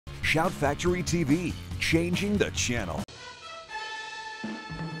Shout Factory TV, changing the channel.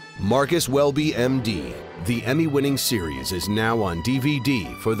 Marcus Welby, MD. The Emmy-winning series is now on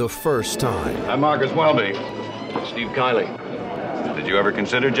DVD for the first time. I'm Marcus Welby. Steve Kiley. Did you ever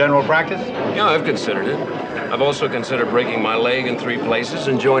consider general practice? Yeah, I've considered it. I've also considered breaking my leg in 3 places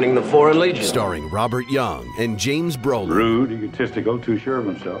and joining the Foreign Legion. Starring Robert Young and James Brolin. Rude, egotistical, too sure of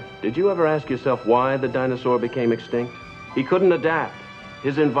himself. Did you ever ask yourself why the dinosaur became extinct? He couldn't adapt.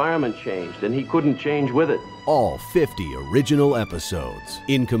 His environment changed, and he couldn't change with it. All 50 original episodes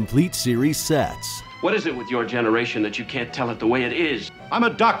in complete series sets. What is it with your generation that you can't tell it the way it is? I'm a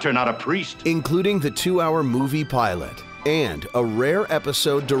doctor, not a priest. Including the 2-hour movie pilot and a rare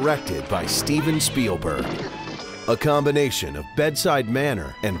episode directed by Steven Spielberg. A combination of bedside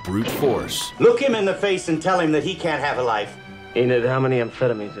manner and brute force. Look him in the face and tell him that he can't have a life. Enid, how many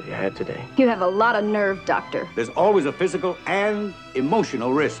amphetamines have you had today? You have a lot of nerve, Doctor. There's always a physical and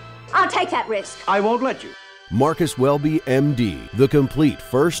emotional risk. I'll take that risk. I won't let you. Marcus Welby, MD. The complete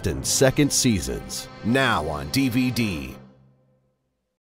first and second seasons. Now on DVD.